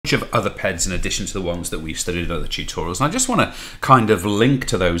bunch of other PEDs in addition to the ones that we've studied in other tutorials, and I just want to kind of link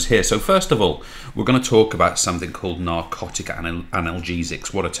to those here. So first of all, we're going to talk about something called narcotic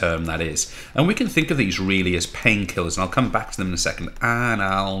analgesics, what a term that is. And we can think of these really as painkillers, and I'll come back to them in a second.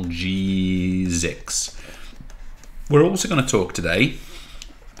 Analgesics. We're also going to talk today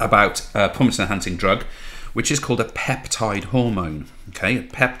about a performance-enhancing drug, which is called a peptide hormone. Okay, a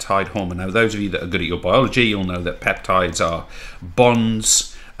peptide hormone. Now, those of you that are good at your biology, you'll know that peptides are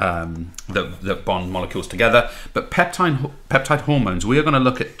bonds that bond molecules together. But peptide hormones, we are going to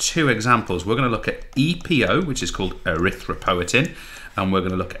look at two examples. We're going to look at EPO, which is called erythropoietin, and we're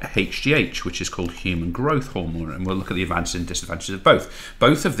going to look at HGH, which is called human growth hormone, and we'll look at the advantages and disadvantages of both.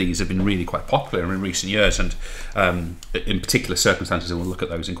 Both of these have been really quite popular in recent years, and in particular circumstances, and we'll look at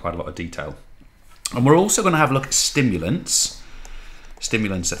those in quite a lot of detail. And we're also going to have a look at stimulants.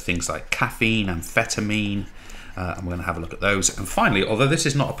 Stimulants are things like caffeine, amphetamine, and we're going to have a look at those. And finally, although this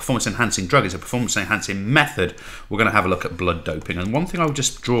is not a performance-enhancing drug, it's a performance-enhancing method, we're going to have a look at blood doping. And one thing I would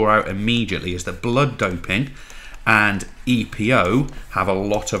just draw out immediately is that blood doping and EPO have a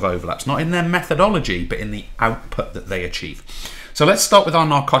lot of overlaps, not in their methodology, but in the output that they achieve. So let's start with our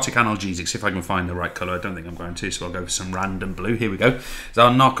narcotic analgesics, if I can find the right colour. I don't think I'm going to, so I'll go for some random blue. Here we go. So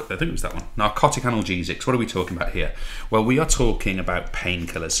I think it was that one. Narcotic analgesics. What are we talking about here? Well, we are talking about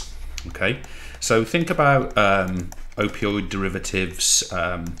painkillers. Okay, so think about opioid derivatives.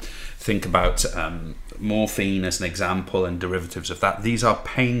 Think about morphine as an example and derivatives of that. These are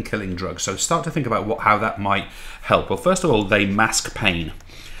pain-killing drugs. So start to think about how that might help. Well, first of all, they mask pain.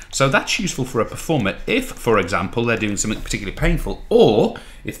 So that's useful for a performer if, for example, they're doing something particularly painful, or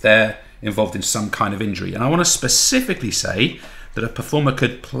if they're involved in some kind of injury. And I want to specifically say that a performer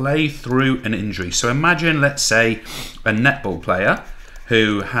could play through an injury. So imagine, let's say, a netball player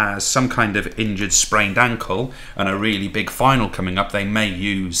who has some kind of injured, sprained ankle and a really big final coming up. They may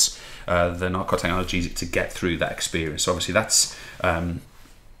use the narcotic analgesic to get through that experience. So obviously that's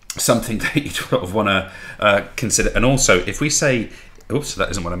something that you sort of want to consider. And also, if we say, oops,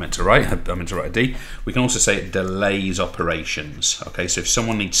 that isn't what I meant to write. I meant to write a D. We can also say it delays operations. Okay, so if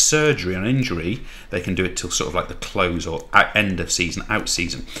someone needs surgery on injury, they can do it till sort of like the close or end of season, out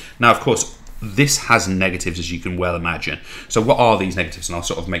season. Now, of course, this has negatives, as you can well imagine. So what are these negatives? And I'll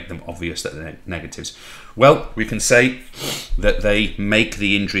sort of make them obvious that they're negatives. Well, we can say that they make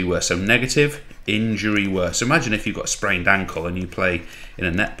the injury worse. So negative, injury worse. So imagine if you've got a sprained ankle and you play in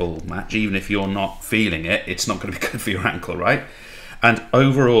a netball match, even if you're not feeling it, it's not going to be good for your ankle, right? And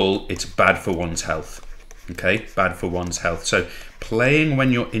overall, it's bad for one's health. Okay, bad for one's health. So playing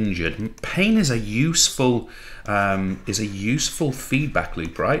when you're injured, pain is a useful feedback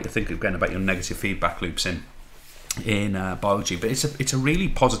loop, right? Think again about your negative feedback loops in biology, but it's a really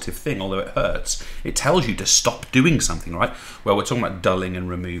positive thing. Although it hurts, it tells you to stop doing something, right? Well, we're talking about dulling and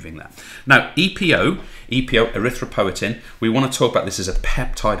removing that. Now, EPO, erythropoietin, we want to talk about this as a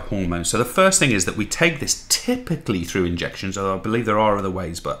peptide hormone. So the first thing is that we take this typically through injections, although I believe there are other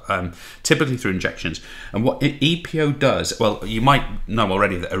ways, but typically through injections. And what EPO does, well, you might know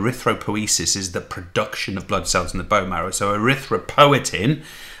already that erythropoiesis is the production of blood cells in the bone marrow. So erythropoietin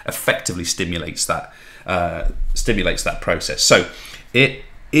effectively stimulates that process. So it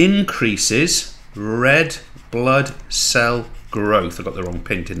increases red blood cell growth. I got the wrong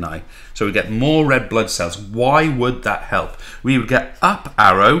pink, didn't I? So we get more red blood cells. Why would that help? We would get up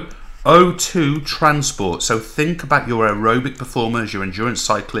arrow O2 transport. So think about your aerobic performers, your endurance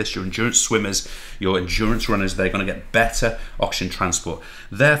cyclists, your endurance swimmers, your endurance runners. They're going to get better oxygen transport.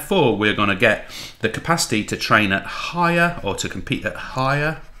 Therefore, we're going to get the capacity to train at higher, or to compete at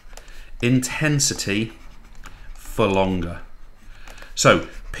higher intensity for longer. So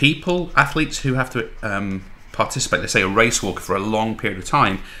athletes who have to participate, let's say a race walker for a long period of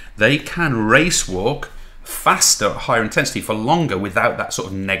time, they can race walk faster at higher intensity for longer without that sort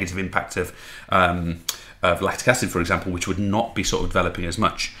of negative impact of lactic acid, for example, which would not be sort of developing as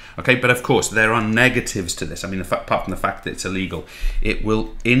much. Okay, but of course there are negatives to this. I mean, apart from the fact that it's illegal, it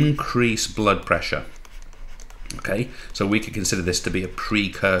will increase blood pressure. Okay, so we could consider this to be a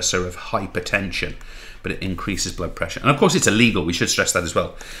precursor of hypertension, but it increases blood pressure. And of course it's illegal, we should stress that as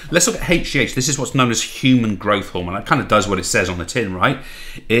well. Let's look at HGH. This is what's known as human growth hormone. It kind of does what it says on the tin, right?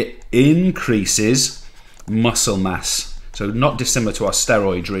 It increases muscle mass. So not dissimilar to our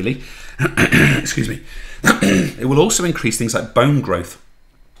steroids, really. Excuse me. It will also increase things like bone growth,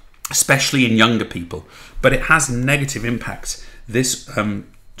 especially in younger people, but it has negative impacts. This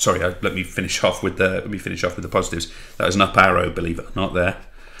sorry, let me finish off with the positives. That was an up arrow, believe it or not, there.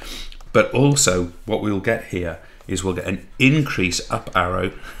 But also, what we'll get here is we'll get an increase, up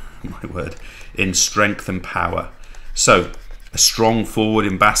arrow, my word, in strength and power. So a strong forward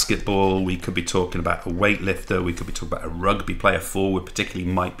in basketball. We could be talking about a weightlifter. We could be talking about a rugby player. Forward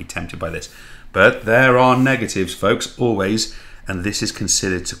particularly might be tempted by this. But there are negatives, folks, always, and this is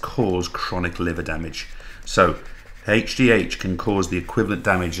considered to cause chronic liver damage. So HGH can cause the equivalent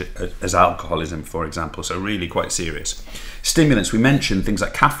damage as alcoholism, for example, so really quite serious. Stimulants, we mentioned things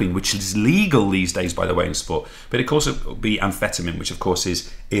like caffeine, which is legal these days, by the way, in sport, but it could also be amphetamine, which of course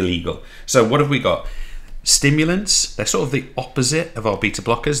is illegal. So what have we got? Stimulants, they're sort of the opposite of our beta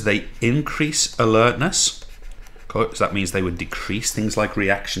blockers. They increase alertness. So that means they would decrease things like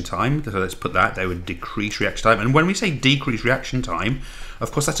reaction time. So let's put that, they would decrease reaction time. And when we say decrease reaction time,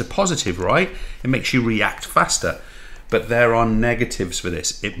 of course that's a positive, right? It makes you react faster. But there are negatives for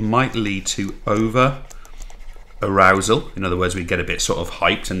this. It might lead to over arousal. In other words, we get a bit sort of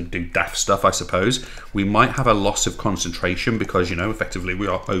hyped and do daft stuff, I suppose. We might have a loss of concentration because, you know, effectively we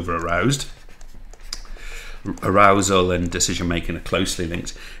are over aroused. Arousal and decision making are closely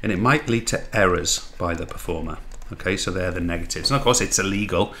linked, and it might lead to errors by the performer. Okay, so they're the negatives, and of course it's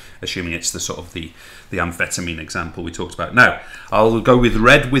illegal, assuming it's the sort of the amphetamine example we talked about. Now I'll go with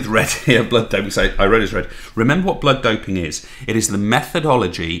red here. Blood doping. So I wrote as red. Remember what blood doping is. It is the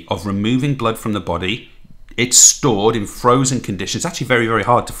methodology of removing blood from the body. It's stored in frozen conditions. It's actually very, very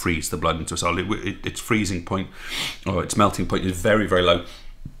hard to freeze the blood into a solid. Its freezing point, or its melting point, is very, very low.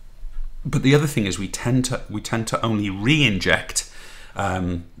 But the other thing is we tend to only re-inject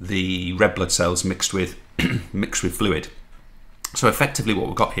the red blood cells mixed with fluid. So effectively what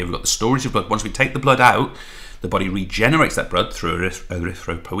we've got here, we've got the storage of blood. Once we take the blood out, the body regenerates that blood through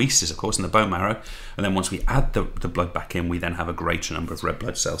erythropoiesis, of course, in the bone marrow. And then once we add the blood back in, we then have a greater number of red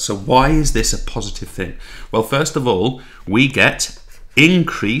blood cells. So why is this a positive thing? Well, first of all, we get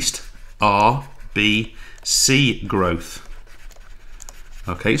increased RBC growth.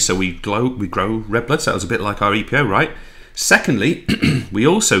 Okay, so we grow red blood cells, a bit like our EPO, right? Secondly, we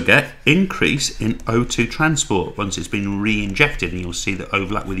also get increase in O2 transport once it's been re-injected, and you'll see the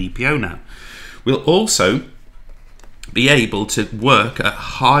overlap with EPO now. We'll also be able to work at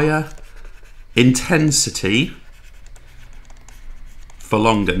higher intensity for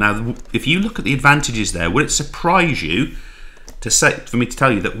longer. Now, if you look at the advantages there, would it surprise you for me to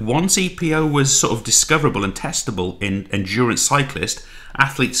tell you that once EPO was sort of discoverable and testable in endurance cyclists,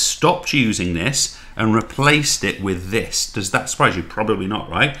 athletes stopped using this and replaced it with this? Does that surprise you? Probably not,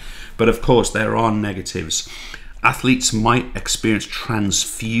 right? But of course, there are negatives. Athletes might experience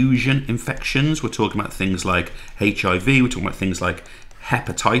transfusion infections. We're talking about things like HIV. We're talking about things like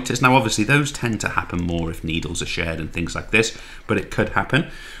hepatitis. Now, obviously, those tend to happen more if needles are shared and things like this, but it could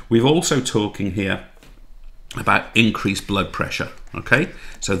happen. We're also talking here about increased blood pressure. Okay,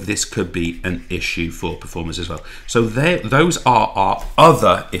 so this could be an issue for performers as well. So those are our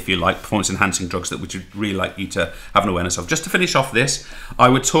other, if you like, performance enhancing drugs that we would really like you to have an awareness of. Just to finish off this, I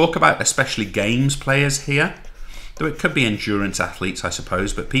would talk about especially games players here. Though it could be endurance athletes, I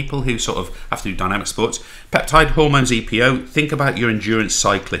suppose, but people who sort of have to do dynamic sports. Peptide hormones, EPO, think about your endurance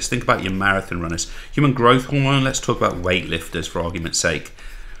cyclists, think about your marathon runners. Human growth hormone, let's talk about weightlifters for argument's sake.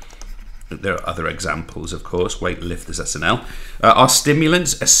 There are other examples, of course. Weightlifters, that's an L. Our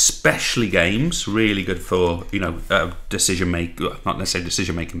stimulants, especially games, really good for, you know, decision making, not necessarily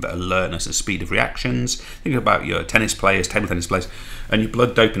decision making, but alertness and speed of reactions. Think about your tennis players, table tennis players, and your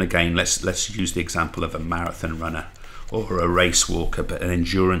blood doping again. Let's use the example of a marathon runner or a race walker, but an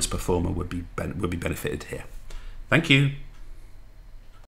endurance performer would be benefited here. Thank you.